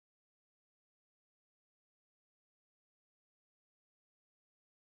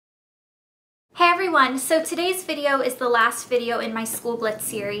Hey everyone, so today's video is the last video in my School Glitz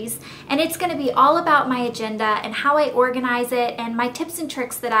series, and it's going to be all about my agenda and how I organize it and my tips and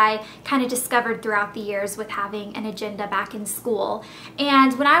tricks that I kind of discovered throughout the years with having an agenda back in school.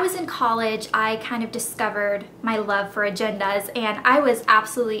 And when I was in college, I kind of discovered my love for agendas, and I was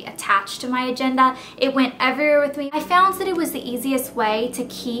absolutely attached to my agenda. It went everywhere with me. I found that it was the easiest way to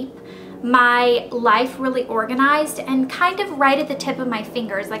keep my life really organized and kind of right at the tip of my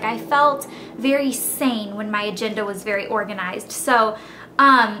fingers. Like, I felt very sane when my agenda was very organized. So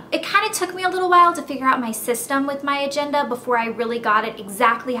it kind of took me a little while to figure out my system with my agenda before I really got it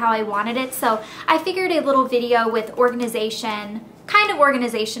exactly how I wanted it. So I figured a little video with organization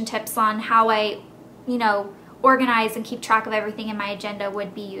tips on how I, organize and keep track of everything in my agenda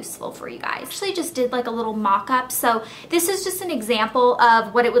would be useful for you guys. Actually just did like a little mock-up. So this is just an example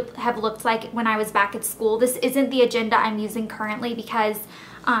of what it would have looked like when I was back at school. This isn't the agenda I'm using currently because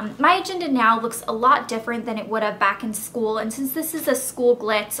my agenda now looks a lot different than it would have back in school. And since this is a School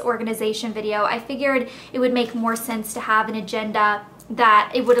Glitz organization video, I figured it would make more sense to have an agenda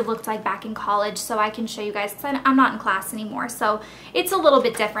that it would have looked like back in college, so I can show you guys, because I'm not in class anymore, so it's a little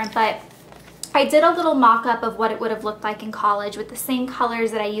bit different. But I did a little mock-up of what it would have looked like in college with the same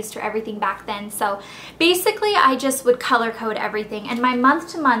colors that I used for everything back then. So basically I just would color code everything, and my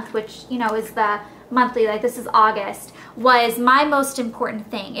month to month, which is the monthly, like this is August, was my most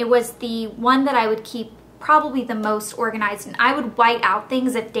important thing. It was the one that I would keep probably the most organized, and I would white out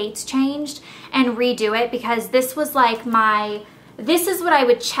things if dates changed and redo it, because this was like this is what I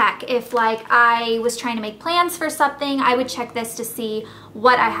would check if like I was trying to make plans for something. I would check this to see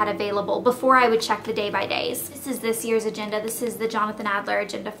what I had available before I would check the day by days. This is this year's agenda. This is the Jonathan Adler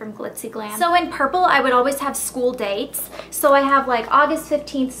agenda from glitzy-glam. So in purple, I would always have school dates. So I have like August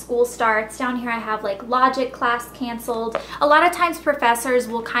 15th school starts. Down here I have like logic class canceled. A lot of times professors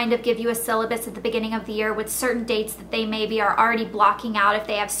will kind of give you a syllabus at the beginning of the year with certain dates that they maybe are already blocking out if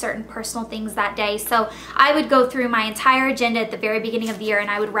they have certain personal things that day. So I would go through my entire agenda at the very beginning of the year,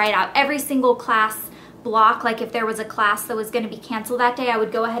 and I would write out every single class block. Like if there was a class that was going to be canceled that day, I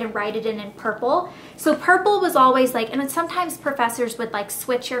would go ahead and write it in purple. So purple was always like, and sometimes professors would like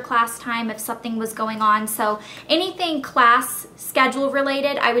switch your class time if something was going on. So anything class schedule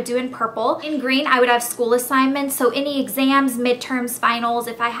related, I would do in purple. In green, I would have school assignments. So any exams, midterms, finals,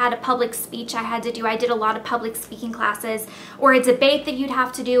 if I had a public speech I had to do, I did a lot of public speaking classes, or a debate that you'd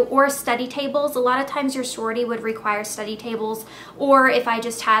have to do, or study tables. A lot of times your sorority would require study tables, or if I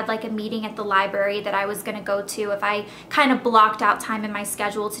just had like a meeting at the library that I was going to go to, if I kind of blocked out time in my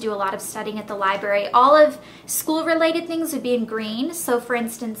schedule to do a lot of studying at the library. All of school related things would be in green. So for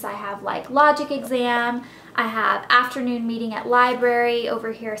instance, I have like logic exam, I have afternoon meeting at library,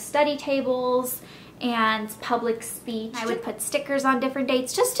 over here study tables, and public speech. I would put stickers on different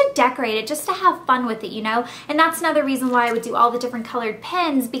dates just to decorate it, just to have fun with it, And that's another reason why I would do all the different colored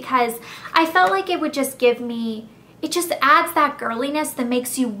pens, because I felt like it would just give me, it just adds that girliness that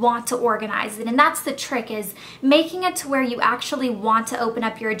makes you want to organize it. And that's the trick, is making it to where you actually want to open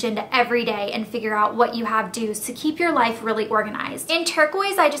up your agenda every day and figure out what you have due to keep your life really organized. In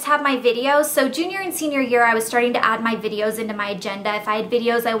turquoise, I just have my videos. So junior and senior year, I was starting to add my videos into my agenda. If I had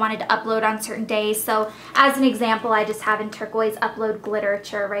videos I wanted to upload on certain days. So as an example, I just have in turquoise upload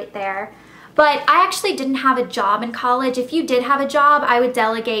literature right there. But I actually didn't have a job in college. If you did have a job, I would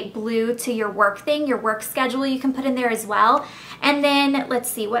delegate blue to your work thing, your work schedule you can put in there as well. And then let's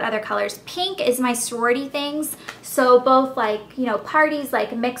see, what other colors? Pink is my sorority things. So both like, parties,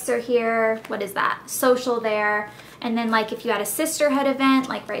 like mixer here, what is that? Social there. And then like if you had a sisterhood event,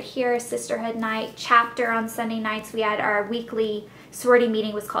 like right here, sisterhood night, chapter on Sunday nights. We had our weekly sorority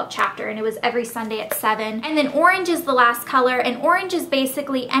meeting, was called chapter, and it was every Sunday at 7. And then orange is the last color, and orange is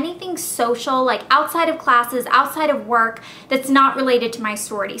basically anything social, like outside of classes, outside of work, that's not related to my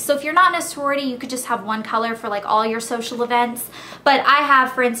sorority. So if you're not in a sorority, you could just have one color for like all your social events. But I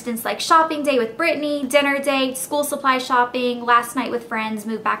have, for instance, like shopping day with Brittany, dinner date, school supply shopping, last night with friends,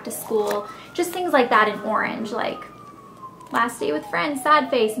 move back to school, just things like that in orange, like last day with friends, sad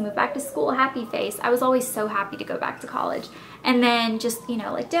face, move back to school, happy face. I was always so happy to go back to college. And then just,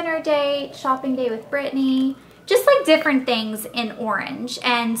 like dinner date, shopping day with Brittany, just like different things in orange.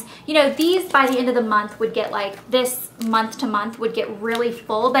 And these by the end of the month would get like, this month to month would get really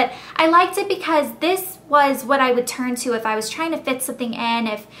full, but I liked it because this was what I would turn to if I was trying to fit something in.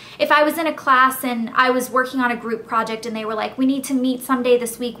 If I was in a class and I was working on a group project and they were like, we need to meet someday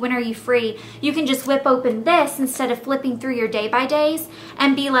this week, when are you free? You can just whip open this instead of flipping through your day by days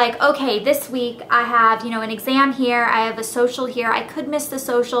and be like, okay, this week I have, an exam here, I have a social here, I could miss the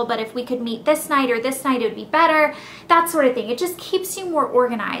social, but if we could meet this night or this night, it would be better. more, that sort of thing. It just keeps you more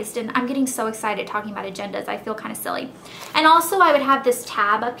organized, and I'm getting so excited talking about agendas. I feel kind of silly. And also I would have this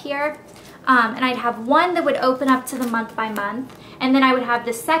tab up here, and I'd have one that would open up to the month by month, and then I would have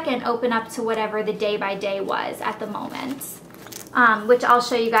the second open up to whatever the day by day was at the moment. Which I'll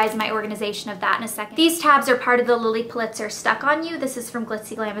show you guys my organization of that in a second. These tabs are part of the Lilly Pulitzer Stuck On You. This is from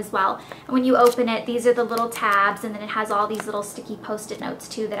glitzy-glam as well. And when you open it, these are the little tabs, and then it has all these little sticky post-it notes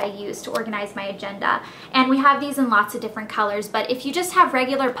too that I use to organize my agenda. And we have these in lots of different colors, but if you just have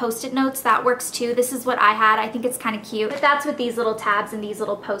regular post-it notes, that works too. This is what I had. I think it's kind of cute, but that's what these little tabs and these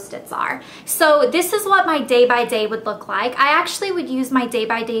little post-its are. So this is what my day by day would look like. I actually would use my day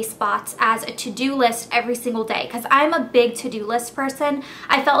by day spots as a to-do list every single day because I'm a big to-do list person.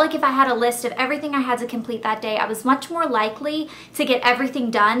 I felt like if I had a list of everything I had to complete that day, I was much more likely to get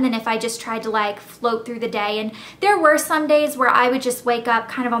everything done than if I just tried to like float through the day. And there were some days where I would just wake up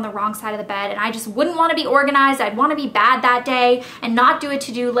kind of on the wrong side of the bed and I just wouldn't want to be organized. I'd want to be bad that day and not do a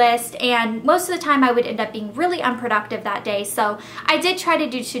to-do list, and most of the time I would end up being really unproductive that day. So I did try to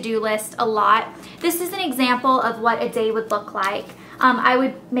do to-do lists a lot. This is an example of what a day would look like. I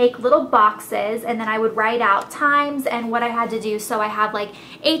would make little boxes and then I would write out times and what I had to do. So I have like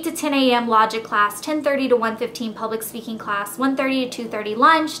 8 to 10 a.m. logic class, 10:30 to 1:15 public speaking class, 1:30 to 2:30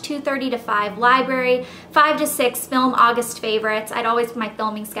 lunch, 2:30 to 5 library, 5 to 6 film August favorites. I'd always put my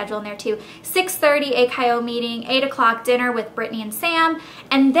filming schedule in there too. 6:30 AKO meeting, 8 o'clock dinner with Brittany and Sam.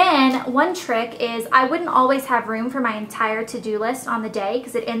 And then one trick is I wouldn't always have room for my entire to-do list on the day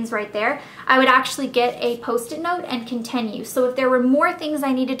because it ends right there. I would actually get a post-it note and continue. So if there were more things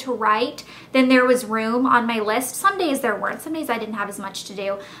I needed to write than there was room on my list, some days there weren't, some days I didn't have as much to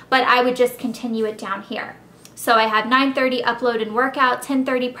do, but I would just continue it down here. So I have 9:30 upload and workout,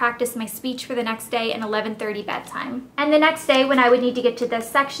 10:30 practice my speech for the next day, and 11:30 bedtime. And the next day when I would need to get to this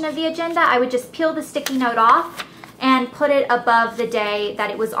section of the agenda, I would just peel the sticky note off and put it above the day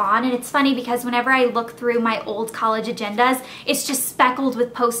that it was on. And it's funny because whenever I look through my old college agendas, it's just speckled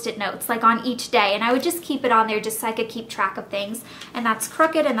with post-it notes like on each day, and I would just keep it on there just so I could keep track of things. And that's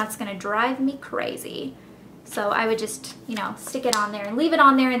crooked and that's gonna drive me crazy. So I would just, you know, stick it on there and leave it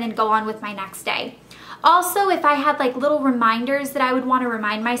on there and then go on with my next day. Also, if I had like little reminders that I would want to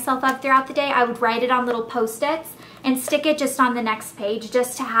remind myself of throughout the day, I would write it on little post-its and stick it just on the next page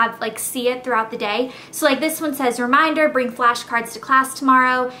just to have like see it throughout the day. So like this one says reminder, bring flashcards to class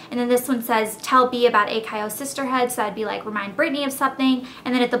tomorrow, and then this one says tell B about AKO sisterhood, so I'd be like remind Brittany of something,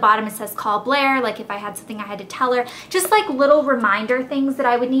 and then at the bottom it says call Blair, like if I had something I had to tell her, just like little reminder things that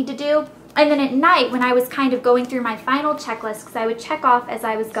I would need to do. And then at night when I was kind of going through my final checklist, because I would check off as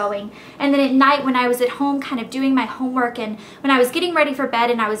I was going, and then at night when I was at home kind of doing my homework and when I was getting ready for bed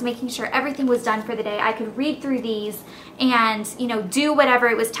and I was making sure everything was done for the day, I could read through these and, you know, do whatever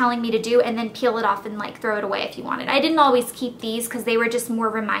it was telling me to do and then peel it off and like throw it away if you wanted. I didn't always keep these because they were just more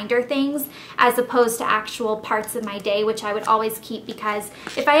reminder things as opposed to actual parts of my day, which I would always keep because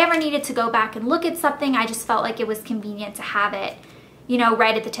if I ever needed to go back and look at something, I just felt like it was convenient to have it, you know,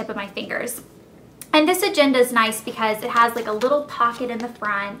 right at the tip of my fingers. And this agenda is nice because it has like a little pocket in the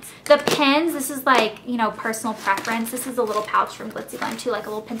front. The pens, this is like, you know, personal preference. This is a little pouch from glitzy-glam too, like a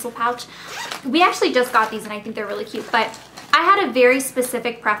little pencil pouch. We actually just got these and I think they're really cute, but I had a very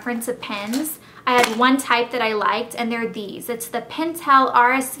specific preference of pens. I had one type that I liked and they're these. It's the Pentel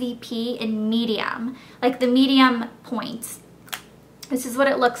RSVP in medium, like the medium point. This is what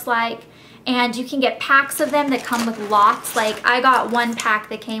it looks like. And you can get packs of them that come with lots. Like I got one pack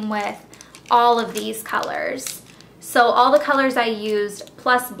that came with all of these colors. So all the colors I used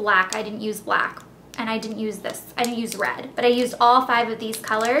plus black. I didn't use black and I didn't use this. I didn't use red, but I used all 5 of these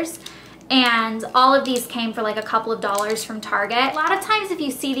colors. And all of these came for like a couple of dollars from Target. A lot of times if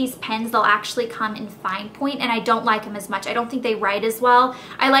you see these pens, they'll actually come in fine point and I don't like them as much. I don't think they write as well.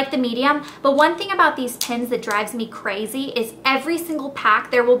 I like the medium, but one thing about these pens that drives me crazy is every single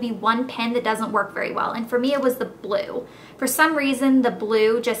pack there will be one pen that doesn't work very well. And for me it was the blue. For some reason the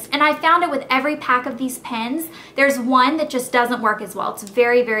blue just, and I found it with every pack of these pens, there's one that just doesn't work as well. It's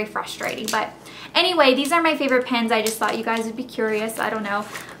very, very frustrating. But anyway, these are my favorite pens. I just thought you guys would be curious. I don't know.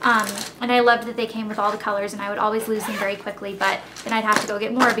 And I loved that they came with all the colors and I would always lose them very quickly, but then I'd have to go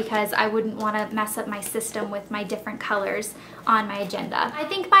get more because I wouldn't want to mess up my system with my different colors on my agenda. I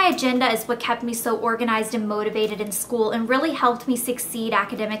think my agenda is what kept me so organized and motivated in school and really helped me succeed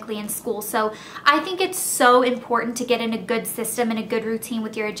academically in school. So I think it's so important to get in a good system and a good routine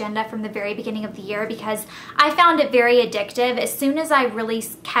with your agenda from the very beginning of the year because I found it very addictive. As soon as I really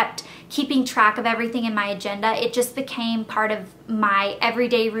kept keeping track of everything in my agenda, it just became part of my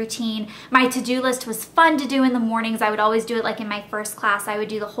everyday routine. My to-do list was fun to do in the mornings. I would always do it like in my first class. I would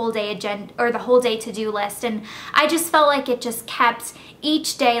do the whole day agenda or the whole day to-do list, and I just felt like it just kept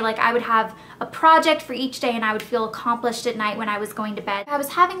each day, like I would have a project for each day and I would feel accomplished at night when I was going to bed. If I was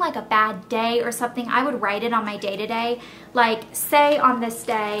having like a bad day or something, I would write it on my day-to-day. Like say on this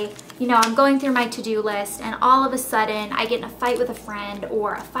day, you know, I'm going through my to-do list and all of a sudden I get in a fight with a friend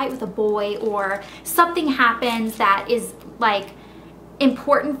or a fight with a boy or something happens that is like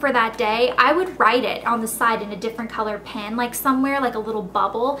important for that day, I would write it on the side in a different color pen, like somewhere like a little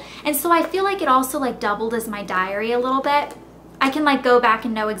bubble. And so I feel like it also like doubled as my diary a little bit. I can like go back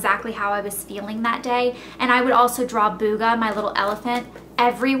and know exactly how I was feeling that day. And I would also draw Booga, my little elephant,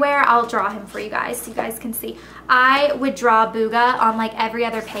 everywhere. I'll draw him for you guys so you guys can see. I would draw Booga on like every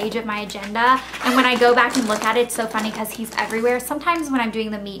other page of my agenda. And when I go back and look at it, it's so funny because he's everywhere. Sometimes when I'm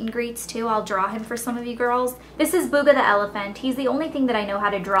doing the meet and greets too, I'll draw him for some of you girls. This is Booga the elephant. He's the only thing that I know how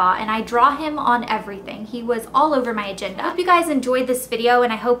to draw, and I draw him on everything. He was all over my agenda. I hope you guys enjoyed this video,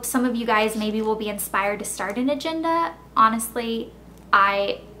 and I hope some of you guys maybe will be inspired to start an agenda. Honestly,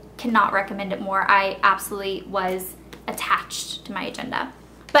 I cannot recommend it more. I absolutely was attached to my agenda.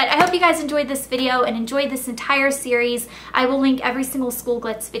 But I hope you guys enjoyed this video and enjoyed this entire series. I will link every single School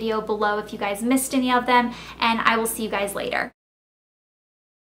Glitz video below if you guys missed any of them, and I will see you guys later.